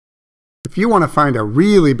If you want to find a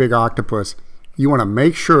really big octopus, you want to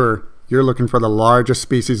make sure you're looking for the largest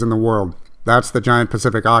species in the world. That's the Giant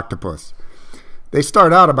Pacific Octopus. They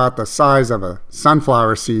start out about the size of a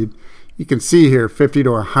sunflower seed. You can see here 50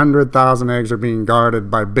 to 100,000 eggs are being guarded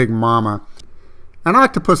by Big Momma. An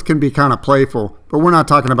octopus can be kind of playful, but we're not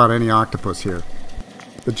talking about any octopus here.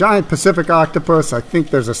 The Giant Pacific Octopus, I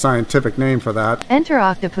think there's a scientific name for that.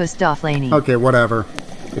 Enteroctopus doflani. Okay, whatever.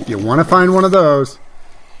 If you want to find one of those,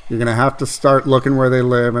 you're going to have to start looking where they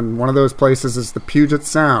live, and one of those places is the Puget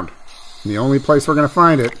Sound. And the only place we're going to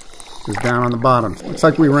find it is down on the bottom. Looks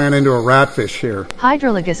like we ran into a ratfish here.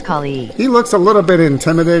 Hydrologus collie. He looks a little bit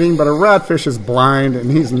intimidating, but a ratfish is blind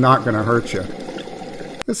and he's not going to hurt you.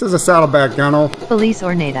 This is a Saddleback Gunnel. Felis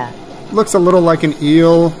ornata. Looks a little like an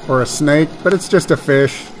eel or a snake, but it's just a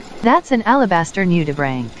fish. That's an Alabaster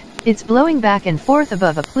Nudibranch. It's blowing back and forth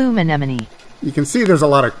above a plume anemone. You can see there's a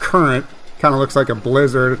lot of current. Kind of looks like a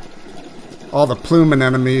blizzard. All the plume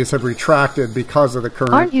anemones have retracted because of the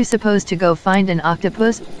current. Aren't you supposed to go find an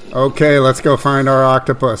octopus? Okay, let's go find our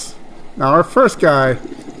octopus. Now our first guy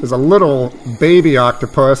is a little baby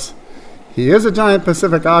octopus. He is a Giant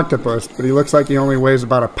Pacific Octopus, but he looks like he only weighs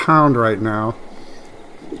about a pound right now.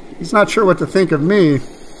 He's not sure what to think of me.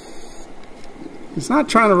 He's not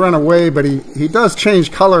trying to run away, but he does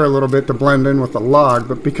change color a little bit to blend in with the log,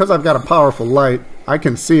 but because I've got a powerful light, I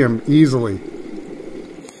can see him easily.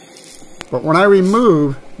 But when I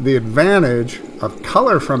remove the advantage of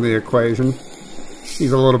color from the equation,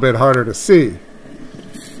 he's a little bit harder to see.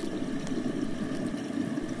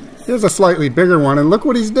 Here's a slightly bigger one, and look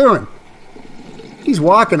what he's doing. He's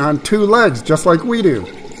walking on two legs, just like we do.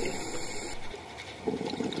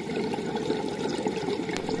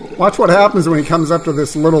 Watch what happens when he comes up to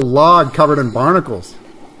this little log covered in barnacles.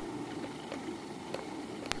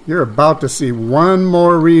 You're about to see one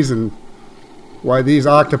more reason why these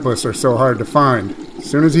octopus are so hard to find. As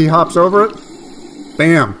soon as he hops over it,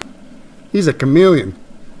 bam, he's a chameleon.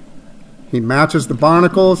 He matches the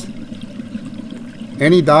barnacles.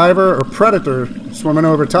 Any diver or predator swimming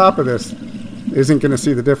over top of this isn't going to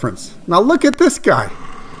see the difference. Now look at this guy.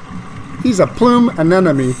 He's a plume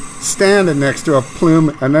anemone standing next to a plume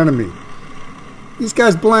anemone. These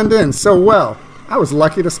guys blend in so well. I was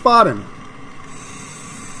lucky to spot him.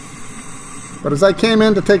 But as I came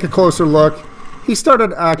in to take a closer look, he started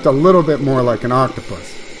to act a little bit more like an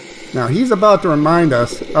octopus. Now he's about to remind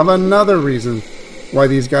us of another reason why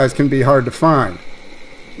these guys can be hard to find.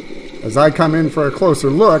 As I come in for a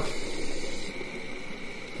closer look,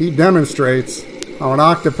 he demonstrates how an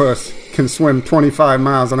octopus can swim 25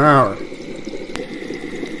 miles an hour.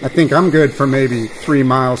 I think I'm good for maybe 3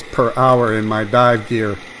 miles per hour in my dive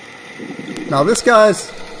gear. Now this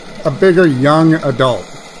guy's a bigger young adult.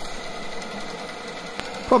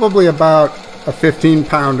 Probably about a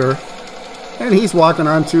 15-pounder, and he's walking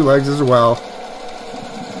on two legs as well.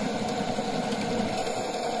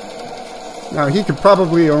 Now he could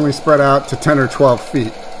probably only spread out to 10 or 12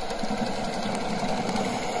 feet.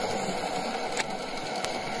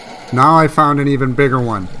 Now I found an even bigger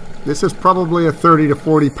one. This is probably a 30 to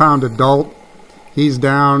 40 pound adult. He's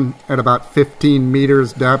down at about 15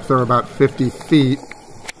 meters depth, or about 50 feet.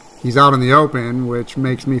 He's out in the open, which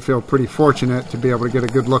makes me feel pretty fortunate to be able to get a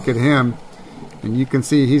good look at him. And you can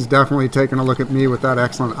see he's definitely taking a look at me with that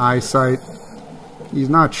excellent eyesight. He's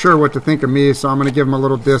not sure what to think of me, so I'm going to give him a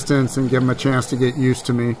little distance and give him a chance to get used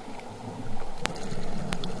to me.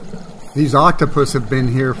 These octopus have been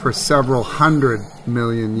here for several 100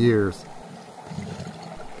 million years.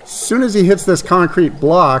 As soon as he hits this concrete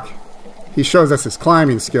block, he shows us his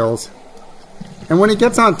climbing skills. And when he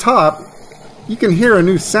gets on top, you can hear a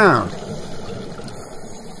new sound.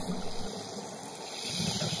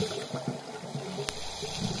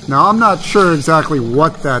 Now I'm not sure exactly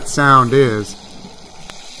what that sound is.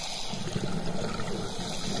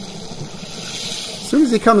 As soon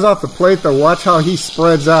as he comes off the plate though, watch how he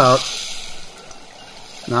spreads out.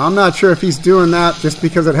 Now I'm not sure if he's doing that just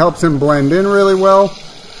because it helps him blend in really well,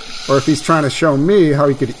 or if he's trying to show me how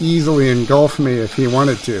he could easily engulf me if he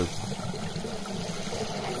wanted to.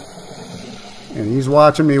 And he's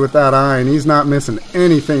watching me with that eye, and he's not missing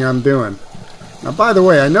anything I'm doing. Now by the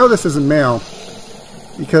way, I know this is a male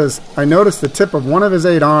because I noticed the tip of one of his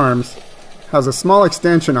 8 arms has a small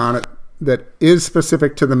extension on it that is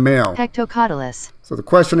specific to the male. Pectocotylus. So the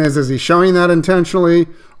question is he showing that intentionally,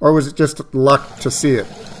 or was it just luck to see it?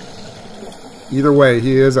 Either way,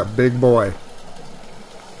 he is a big boy.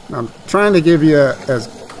 I'm trying to give you as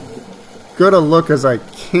good a look as I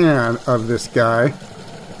can of this guy.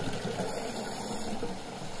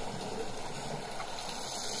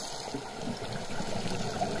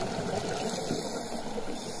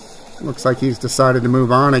 Looks like he's decided to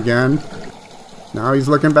move on again. Now he's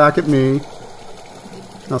looking back at me.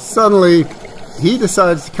 Now suddenly, he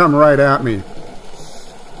decides to come right at me.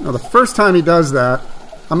 Now the first time he does that,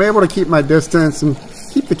 I'm able to keep my distance and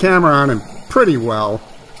keep the camera on him pretty well.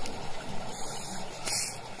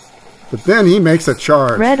 But then he makes a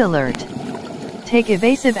charge. Red alert. Take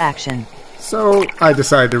evasive action. So I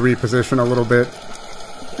decided to reposition a little bit.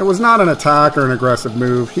 It was not an attack or an aggressive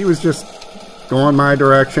move. He was just going my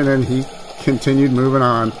direction and he continued moving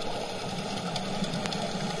on.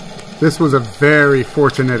 This was a very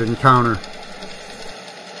fortunate encounter.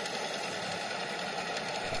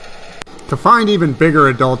 To find even bigger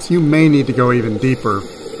adults, you may need to go even deeper.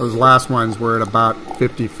 Those last ones were at about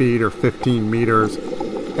 50 feet or 15 meters.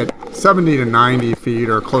 At 70 to 90 feet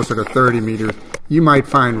or closer to 30 meters, you might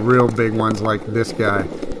find real big ones like this guy.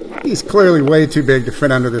 He's clearly way too big to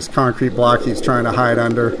fit under this concrete block he's trying to hide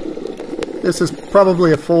under. This is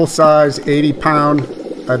probably a full-size 80-pound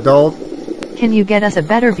adult. Can you get us a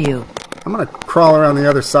better view? I'm going to crawl around the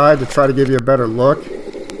other side to try to give you a better look.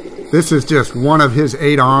 This is just one of his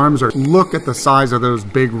 8 arms, or look at the size of those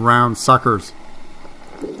big round suckers.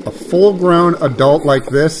 A full-grown adult like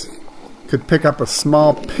this could pick up a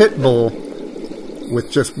small pit bull with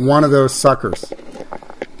just one of those suckers.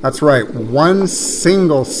 That's right, one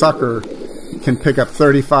single sucker can pick up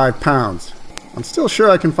 35 pounds. I'm still sure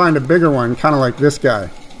I can find a bigger one, kind of like this guy.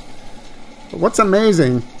 But what's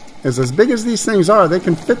amazing is as big as these things are, they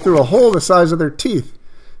can fit through a hole the size of their teeth.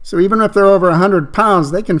 So even if they're over 100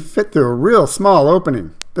 pounds, they can fit through a real small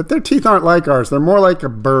opening. But their teeth aren't like ours, they're more like a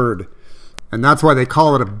bird. And that's why they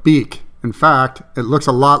call it a beak. In fact, it looks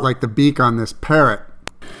a lot like the beak on this parrot.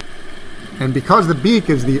 And because the beak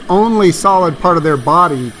is the only solid part of their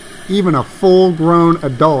body, even a full-grown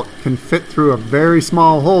adult can fit through a very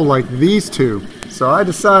small hole like these two. So I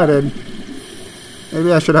decided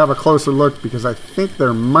maybe I should have a closer look because I think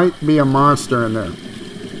there might be a monster in there.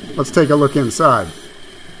 Let's take a look inside.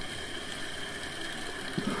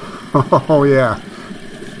 Oh yeah,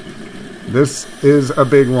 this is a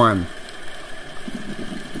big one.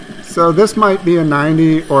 So this might be a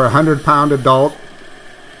 90 or 100-pound adult.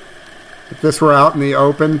 If this were out in the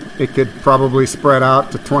open, it could probably spread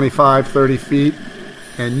out to 25, 30 feet.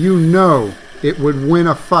 And you know it would win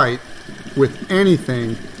a fight with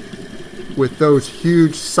anything with those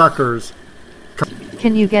huge suckers.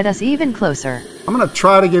 Can you get us even closer? I'm going to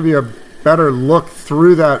try to give you a better look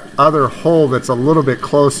through that other hole that's a little bit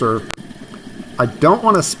closer. I don't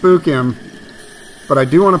want to spook him, but I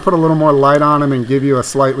do want to put a little more light on him and give you a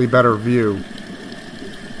slightly better view.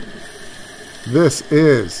 This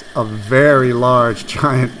is a very large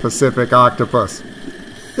giant Pacific octopus.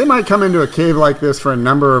 They might come into a cave like this for a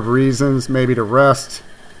number of reasons, maybe to rest,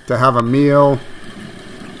 to have a meal.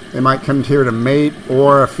 They might come here to mate,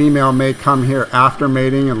 or a female may come here after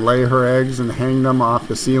mating and lay her eggs and hang them off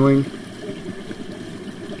the ceiling.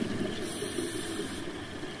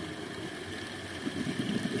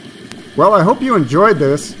 Well, I hope you enjoyed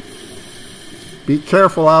this. Be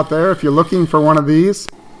careful out there if you're looking for one of these.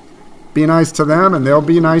 Be nice to them and they'll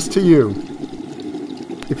be nice to you.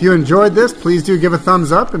 If you enjoyed this, please do give a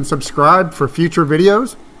thumbs up and subscribe for future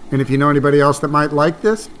videos. And if you know anybody else that might like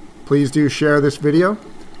this, please do share this video.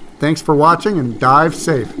 Thanks for watching and dive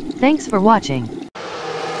safe. Thanks for watching.